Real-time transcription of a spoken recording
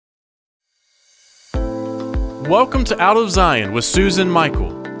Welcome to Out of Zion with Susan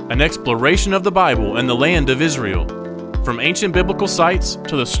Michael, an exploration of the Bible and the land of Israel. From ancient biblical sites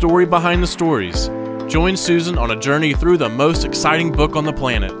to the story behind the stories, join Susan on a journey through the most exciting book on the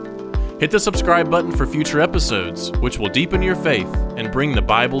planet. Hit the subscribe button for future episodes, which will deepen your faith and bring the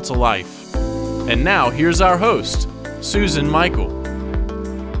Bible to life. And now, here's our host, Susan Michael.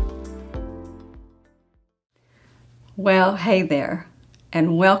 Well, hey there,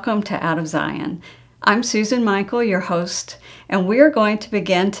 and welcome to Out of Zion. I'm Susan Michael, your host, and we're going to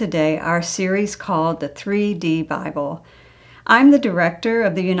begin today our series called the 3D Bible. I'm the director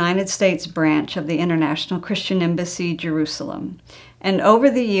of the United States branch of the International Christian Embassy, Jerusalem. And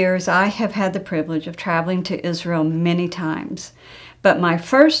over the years, I have had the privilege of traveling to Israel many times. But my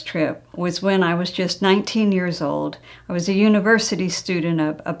first trip was when I was just 19 years old. I was a university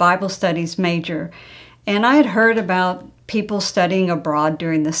student, a Bible studies major, and I had heard about people studying abroad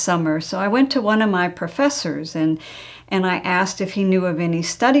during the summer. So I went to one of my professors and I asked if he knew of any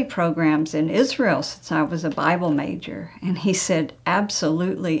study programs in Israel since I was a Bible major. And he said,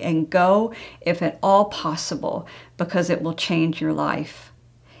 absolutely, and go if at all possible, because it will change your life.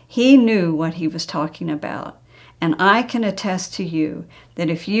 He knew what he was talking about. And I can attest to you that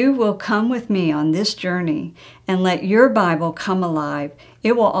if you will come with me on this journey and let your Bible come alive,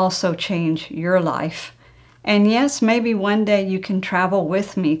 it will also change your life. And yes, maybe one day you can travel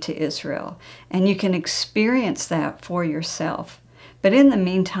with me to Israel and you can experience that for yourself. But in the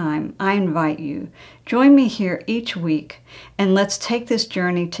meantime, I invite you, join me here each week and let's take this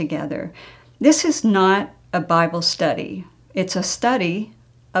journey together. This is not a Bible study. It's a study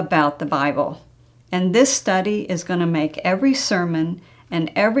about the Bible. And this study is going to make every sermon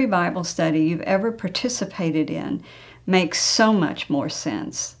and every Bible study you've ever participated in make so much more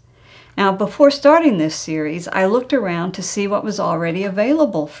sense. Now, before starting this series, I looked around to see what was already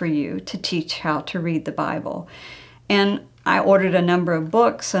available for you to teach how to read the Bible. And I ordered a number of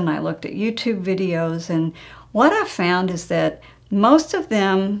books and I looked at YouTube videos, and what I found is that most of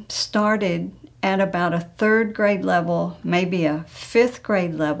them started at about a 3rd grade level, maybe a 5th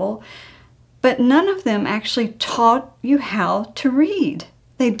grade level, but none of them actually taught you how to read.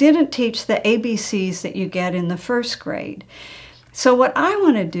 They didn't teach the ABCs that you get in the 1st grade. So what I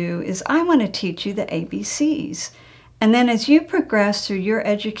want to do is I want to teach you the ABCs. And then as you progress through your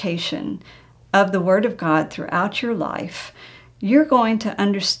education of the Word of God throughout your life, you're going to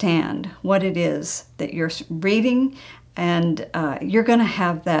understand what it is that you're reading, and you're going to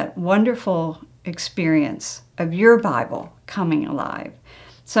have that wonderful experience of your Bible coming alive.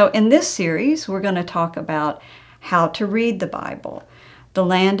 So in this series, we're going to talk about how to read the Bible, the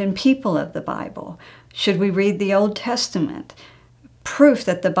land and people of the Bible. Should we read the Old Testament? Proof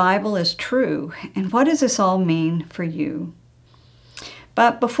that the Bible is true, and what does this all mean for you?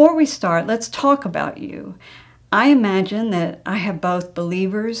 But before we start, let's talk about you. I imagine that I have both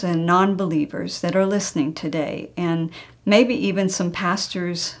believers and non-believers that are listening today, and maybe even some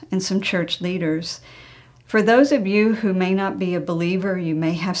pastors and some church leaders. For those of you who may not be a believer, you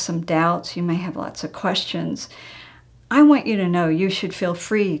may have some doubts, you may have lots of questions. I want you to know you should feel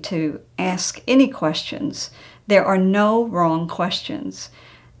free to ask any questions. There are no wrong questions.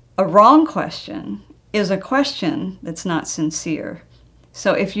 A wrong question is a question that's not sincere.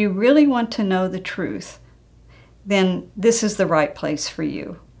 So if you really want to know the truth, then this is the right place for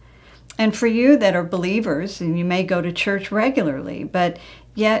you. And for you that are believers, and you may go to church regularly, but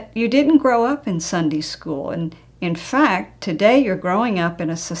yet you didn't grow up in Sunday school. And in fact, today you're growing up in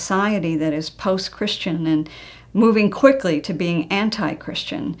a society that is post-Christian and moving quickly to being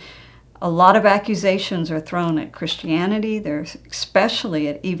anti-Christian. A lot of accusations are thrown at Christianity, there's especially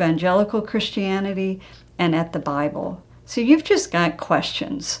at evangelical Christianity and at the Bible. So you've just got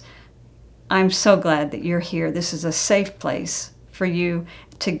questions. I'm so glad that you're here. This is a safe place for you.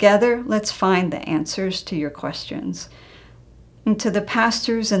 Together, let's find the answers to your questions. And to the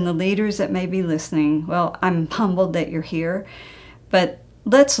pastors and the leaders that may be listening, well, I'm humbled that you're here, but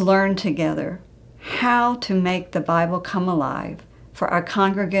let's learn together how to make the Bible come alive for our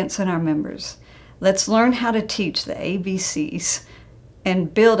congregants and our members. Let's learn how to teach the ABCs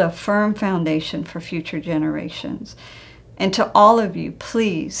and build a firm foundation for future generations. And to all of you,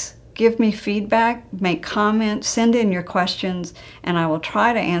 please give me feedback, make comments, send in your questions, and I will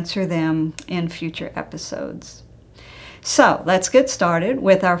try to answer them in future episodes. So let's get started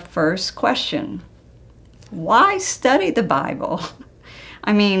with our first question. Why study the Bible?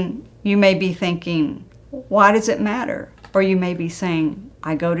 I mean, you may be thinking, why does it matter? Or you may be saying,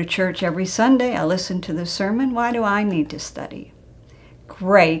 I go to church every Sunday, I listen to the sermon, why do I need to study?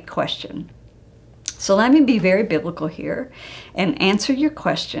 Great question. So let me be very biblical here and answer your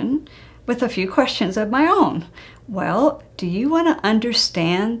question with a few questions of my own. Well, do you want to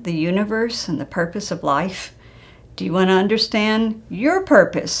understand the universe and the purpose of life? Do you want to understand your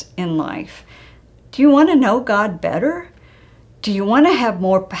purpose in life? Do you want to know God better? Do you want to have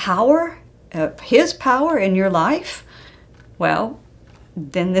more power, His power in your life? Well,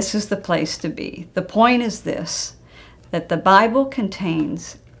 then this is the place to be. The point is this, that the Bible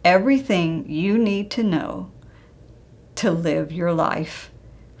contains everything you need to know to live your life.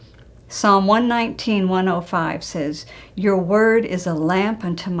 Psalm 119:105 says, "Your word is a lamp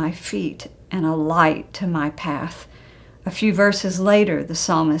unto my feet and a light to my path." A few verses later, the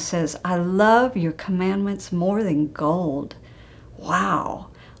psalmist says, "I love your commandments more than gold." Wow,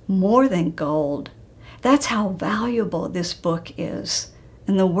 more than gold. That's how valuable this book is,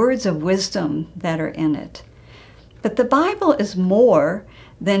 and the words of wisdom that are in it. But the Bible is more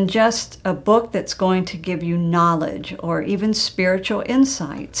than just a book that's going to give you knowledge or even spiritual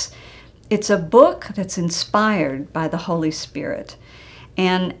insights. It's a book that's inspired by the Holy Spirit.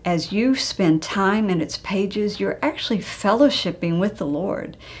 And as you spend time in its pages, you're actually fellowshipping with the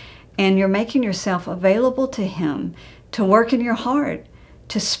Lord. And you're making yourself available to Him to work in your heart,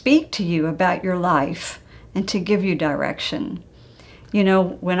 to speak to you about your life, and to give you direction. You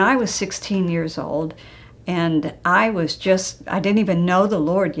know, when I was 16 years old, and I didn't even know the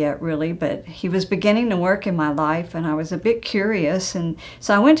Lord yet, really, but He was beginning to work in my life, and I was a bit curious. And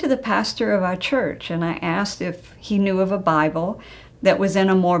so I went to the pastor of our church, and I asked if he knew of a Bible that was in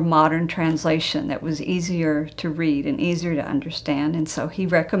a more modern translation that was easier to read and easier to understand. And so he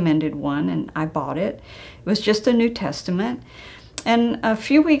recommended one, and I bought it. It was just a New Testament. And a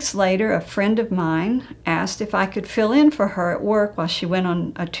few weeks later, a friend of mine asked if I could fill in for her at work while she went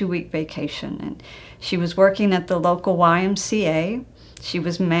on a 2-week vacation. And she was working at the local YMCA. She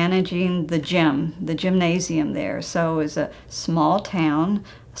was managing the gymnasium there. So it was a small town,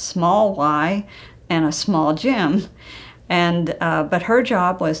 a small Y, and a small gym. And but her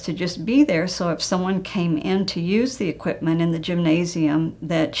job was to just be there, so if someone came in to use the equipment in the gymnasium,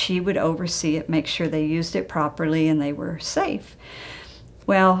 that she would oversee it, make sure they used it properly and they were safe.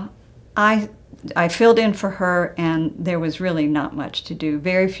 Well, I filled in for her, and there was really not much to do.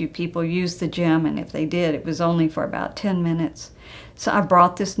 Very few people used the gym, and if they did, it was only for about 10 minutes. So I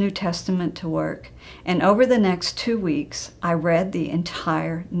brought this New Testament to work, and over the next 2 weeks, I read the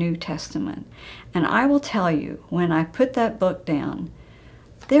entire New Testament. And I will tell you, when I put that book down,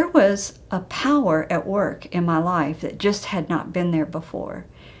 there was a power at work in my life that just had not been there before.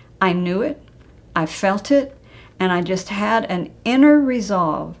 I knew it, I felt it, and I just had an inner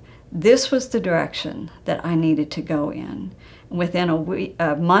resolve. This was the direction that I needed to go in. Within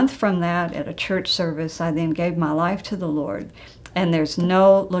a month from that, at a church service, I then gave my life to the Lord. And there's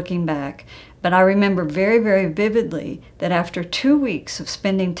no looking back. But I remember very, very vividly that after 2 weeks of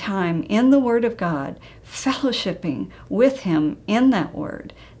spending time in the Word of God, fellowshipping with Him in that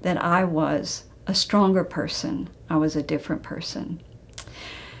Word, that I was a stronger person. I was a different person.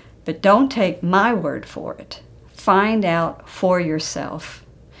 But don't take my word for it. Find out for yourself.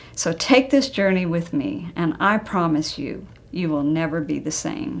 So take this journey with me, and I promise you, you will never be the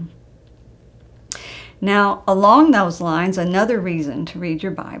same. Now, along those lines, another reason to read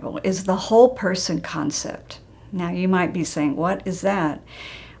your Bible is the whole person concept. Now, you might be saying, what is that?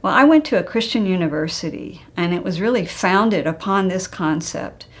 Well, I went to a Christian university, and it was really founded upon this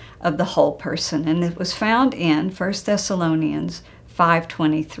concept of the whole person, and it was found in 1 Thessalonians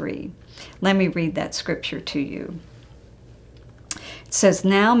 5:23. Let me read that scripture to you. It says,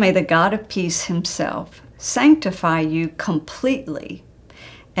 "Now may the God of peace Himself sanctify you completely,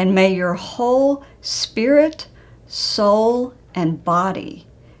 and may your whole spirit, soul, and body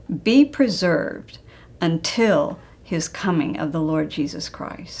be preserved until His coming of the Lord Jesus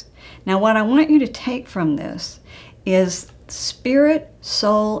Christ." Now, what I want you to take from this is spirit,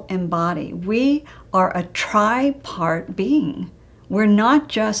 soul, and body. We are a tripart being. We're not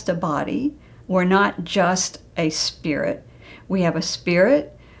just a body. We're not just a spirit. We have a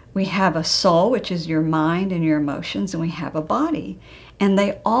spirit, we have a soul, which is your mind and your emotions, and we have a body. And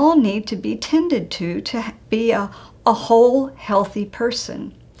they all need to be tended to be a whole, healthy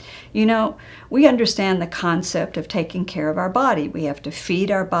person. You know, we understand the concept of taking care of our body. We have to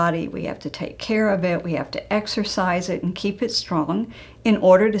feed our body, we have to take care of it, we have to exercise it and keep it strong in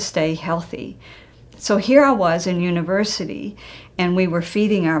order to stay healthy. So here I was in university, and we were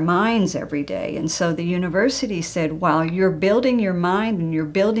feeding our minds every day. And so the university said, while you're building your mind and you're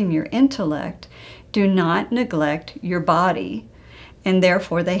building your intellect, do not neglect your body. And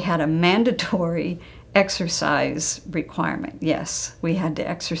therefore, they had a mandatory exercise requirement. Yes, we had to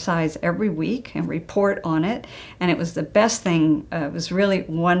exercise every week and report on it, and it was the best thing. It was really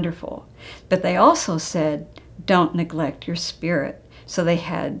wonderful. But they also said, don't neglect your spirit. So they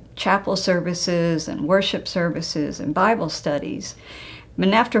had chapel services and worship services and Bible studies.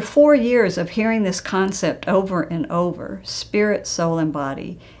 And after 4 years of hearing this concept over and over, spirit, soul, and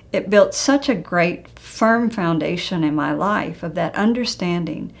body, it built such a great, firm foundation in my life of that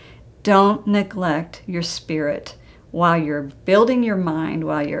understanding. Don't neglect your spirit while you're building your mind,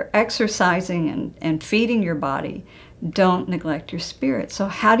 while you're exercising and feeding your body. Don't neglect your spirit. So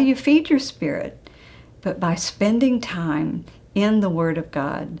how do you feed your spirit? But by spending time in the Word of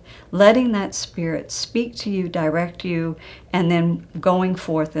God, letting that Spirit speak to you, direct you, and then going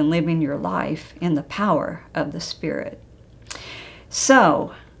forth and living your life in the power of the Spirit.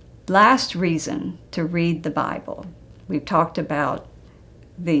 So, last reason to read the Bible. We've talked about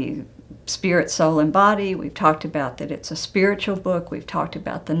the spirit, soul, and body. We've talked about that it's a spiritual book. We've talked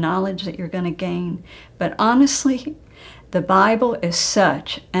about the knowledge that you're going to gain. But honestly, the Bible is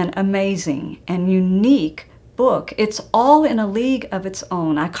such an amazing and unique book. It's all in a league of its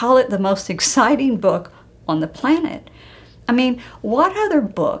own. I call it the most exciting book on the planet. I mean, what other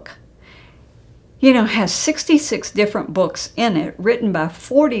book, has 66 different books in it, written by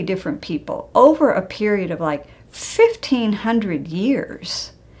 40 different people over a period of like 1,500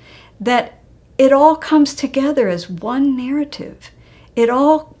 years, that it all comes together as one narrative. It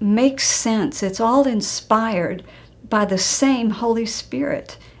all makes sense. It's all inspired by the same Holy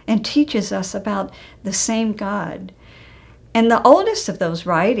Spirit and teaches us about the same God. And the oldest of those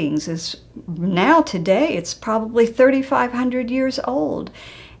writings is now today, it's probably 3,500 years old.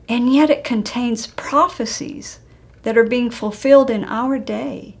 And yet it contains prophecies that are being fulfilled in our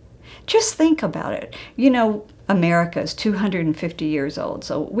day. Just think about it. America is 250 years old.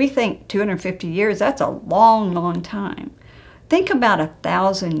 So we think 250 years, that's a long, long time. Think about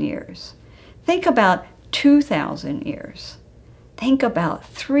 1,000 years. Think about 2,000 years. Think about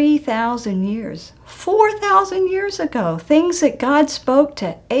 3,000 years, 4,000 years ago. Things that God spoke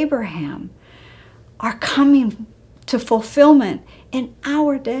to Abraham are coming to fulfillment in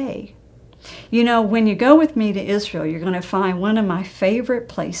our day. When you go with me to Israel, you're going to find one of my favorite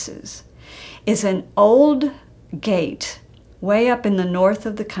places is an old gate way up in the north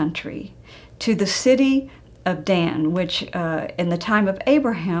of the country to the city of Dan, which in the time of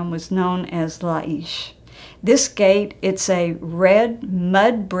Abraham was known as Laish. This gate, it's a red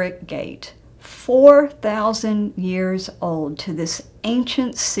mud brick gate, 4,000 years old, to this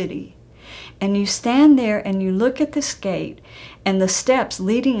ancient city. And you stand there and you look at this gate and the steps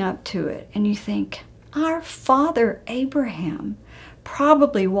leading up to it, and you think, our father Abraham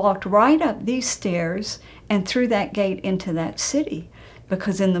probably walked right up these stairs and through that gate into that city.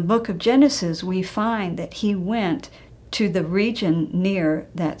 Because in the book of Genesis, we find that he went to the region near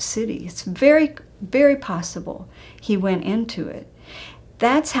that city. It's very, very possible he went into it.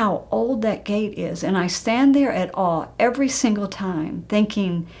 That's how old that gate is. And I stand there at awe every single time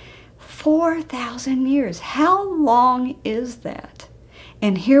thinking, 4,000 years, how long is that?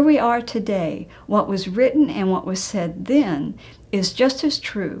 And here we are today. What was written and what was said then is just as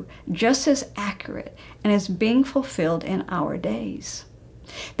true, just as accurate, and is being fulfilled in our days.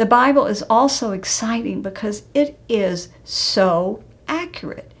 The Bible is also exciting because it is so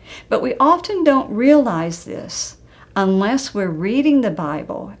accurate. But we often don't realize this unless we're reading the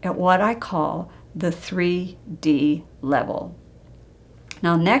Bible at what I call the 3D level.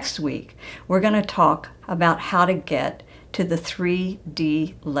 Now, next week, we're going to talk about how to get to the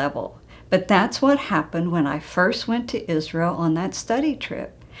 3D level. But that's what happened when I first went to Israel on that study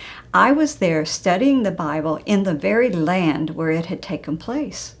trip. I was there studying the Bible in the very land where it had taken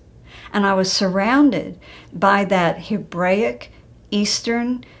place. And I was surrounded by that Hebraic,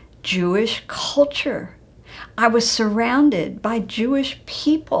 Eastern, Jewish culture. I was surrounded by Jewish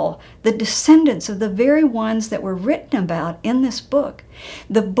people, the descendants of the very ones that were written about in this book.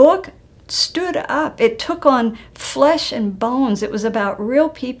 The book stood up. It took on flesh and bones. It was about real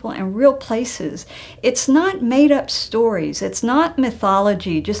people and real places. It's not made up stories. It's not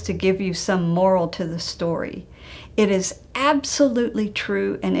mythology just to give you some moral to the story. It is absolutely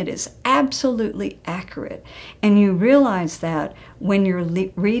true and it is absolutely accurate. And you realize that when you're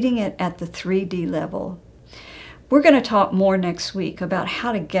reading it at the 3D level. We're going to talk more next week about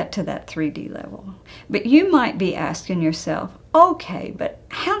how to get to that 3D level. But you might be asking yourself, okay, but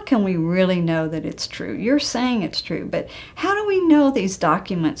how can we really know that it's true? You're saying it's true, but how do we know these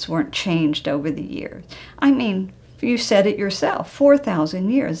documents weren't changed over the years? I mean, you said it yourself, 4,000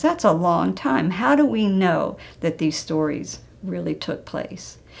 years. That's a long time. How do we know that these stories really took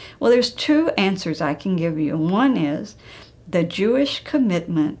place? Well, there's two answers I can give you. One is the Jewish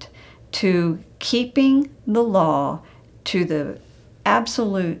commitment to keeping the law to the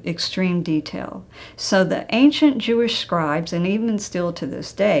absolute extreme detail. So the ancient Jewish scribes, and even still to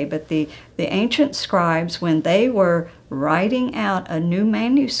this day, but the ancient scribes, when they were writing out a new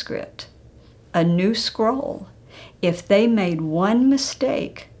manuscript, a new scroll, if they made one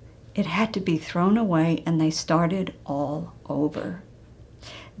mistake, it had to be thrown away and they started all over.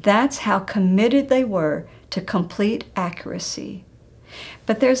 That's how committed they were to complete accuracy.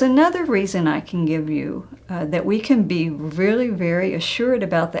 But there's another reason I can give you that we can be really very assured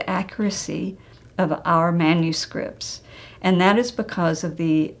about the accuracy of our manuscripts. And that is because of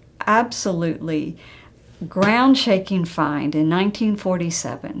the absolutely ground-shaking find in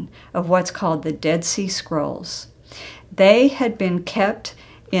 1947 of what's called the Dead Sea Scrolls. They had been kept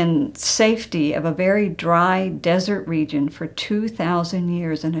in safety of a very dry desert region for 2,000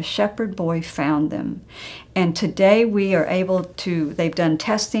 years, and a shepherd boy found them. And today we are able to, they've done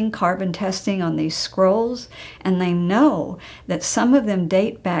testing, carbon testing on these scrolls, and they know that some of them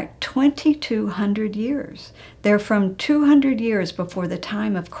date back 2,200 years. They're from 200 years before the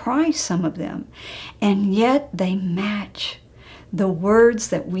time of Christ, some of them, and yet they match the words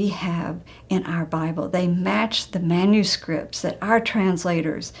that we have in our Bible. They match the manuscripts that our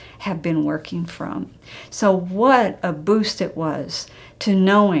translators have been working from. So what a boost it was to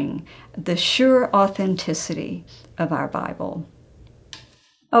knowing the sure authenticity of our Bible.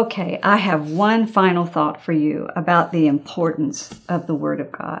 Okay, I have one final thought for you about the importance of the Word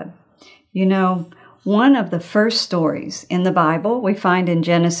of God. You know, one of the first stories in the Bible we find in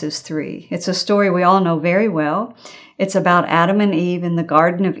Genesis 3. It's a story we all know very well. It's about Adam and Eve in the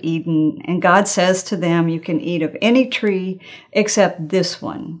Garden of Eden, and God says to them, you can eat of any tree except this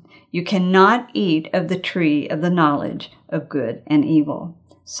one. You cannot eat of the tree of the knowledge of good and evil.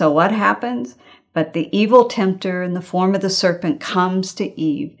 So what happens? But the evil tempter in the form of the serpent comes to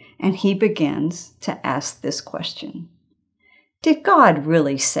Eve, and he begins to ask this question. Did God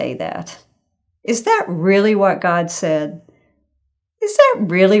really say that? Is that really what God said? Is that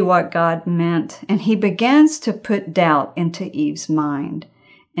really what God meant? And he begins to put doubt into Eve's mind.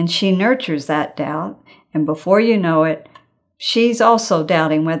 And she nurtures that doubt. And before you know it, she's also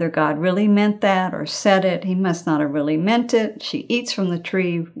doubting whether God really meant that or said it. He must not have really meant it. She eats from the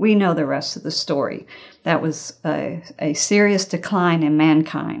tree. We know the rest of the story. That was a serious decline in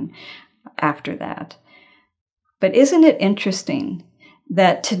mankind after that. But isn't it interesting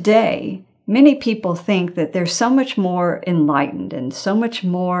that today, many people think that they're so much more enlightened and so much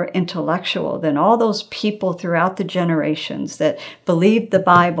more intellectual than all those people throughout the generations that believed the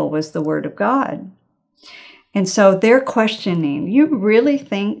Bible was the Word of God. And so they're questioning, you really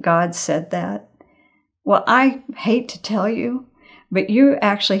think God said that? Well, I hate to tell you, but you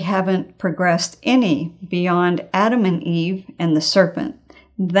actually haven't progressed any beyond Adam and Eve and the serpent.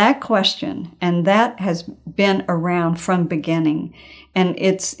 That question, and that has been around from beginning, and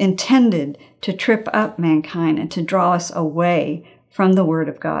it's intended to trip up mankind and to draw us away from the Word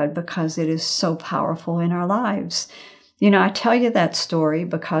of God because it is so powerful in our lives. You know, I tell you that story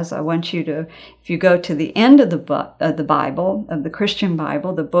because I want you to, if you go to the end of the Bible, of the Christian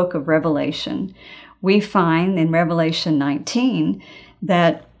Bible, the book of Revelation, we find in Revelation 19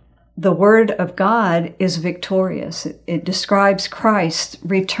 that the Word of God is victorious. It describes Christ's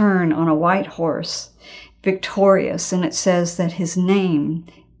return on a white horse, victorious, and it says that his name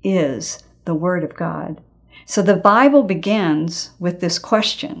is the Word of God. So the Bible begins with this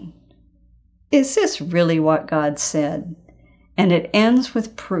question, is this really what God said? And it ends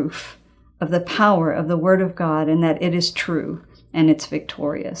with proof of the power of the Word of God and that it is true and it's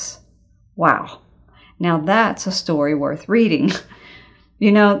victorious. Wow. Now that's a story worth reading.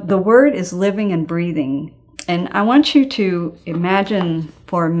 You know, the Word is living and breathing. And I want you to imagine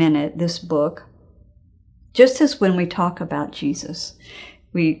for a minute this book, just as when we talk about Jesus.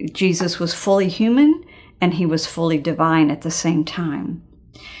 Jesus was fully human and he was fully divine at the same time.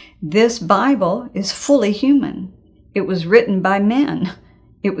 This Bible is fully human. It was written by men.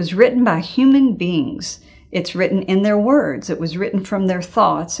 It was written by human beings. It's written in their words. It was written from their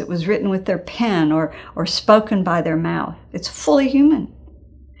thoughts. It was written with their pen or spoken by their mouth. It's fully human.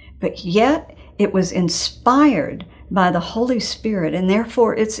 But yet it was inspired by the Holy Spirit, and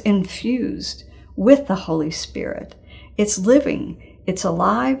therefore it's infused with the Holy Spirit. It's living, it's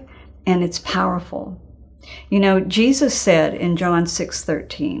alive, and it's powerful. You know, Jesus said in John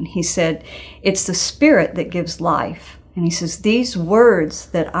 6:13, he said, it's the Spirit that gives life. And he says, these words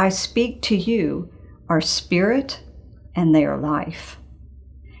that I speak to you are spirit and they are life.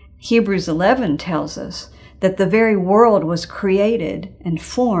 Hebrews 11 tells us that the very world was created and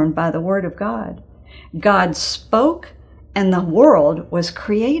formed by the Word of God. God spoke and the world was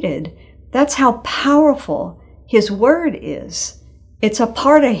created. That's how powerful His Word is. It's a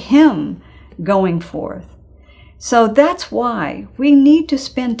part of Him going forth. So that's why we need to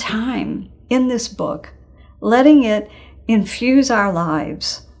spend time in this book, letting it infuse our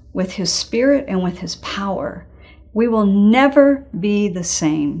lives with His Spirit and with His power. We will never be the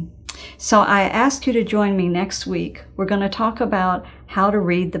same. So I ask you to join me next week. We're going to talk about how to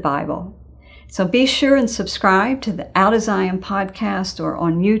read the Bible. So be sure and subscribe to the Out of Zion podcast or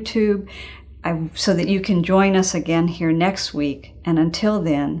on YouTube so that you can join us again here next week. And until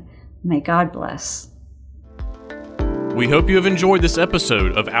then, may God bless. We hope you have enjoyed this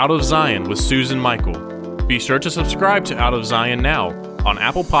episode of Out of Zion with Susan Michael. Be sure to subscribe to Out of Zion now on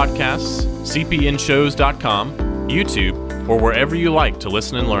Apple Podcasts, cpnshows.com, YouTube, or wherever you like to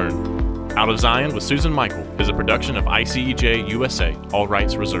listen and learn. Out of Zion with Susan Michael is a production of ICEJ USA, all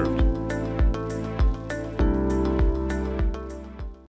rights reserved.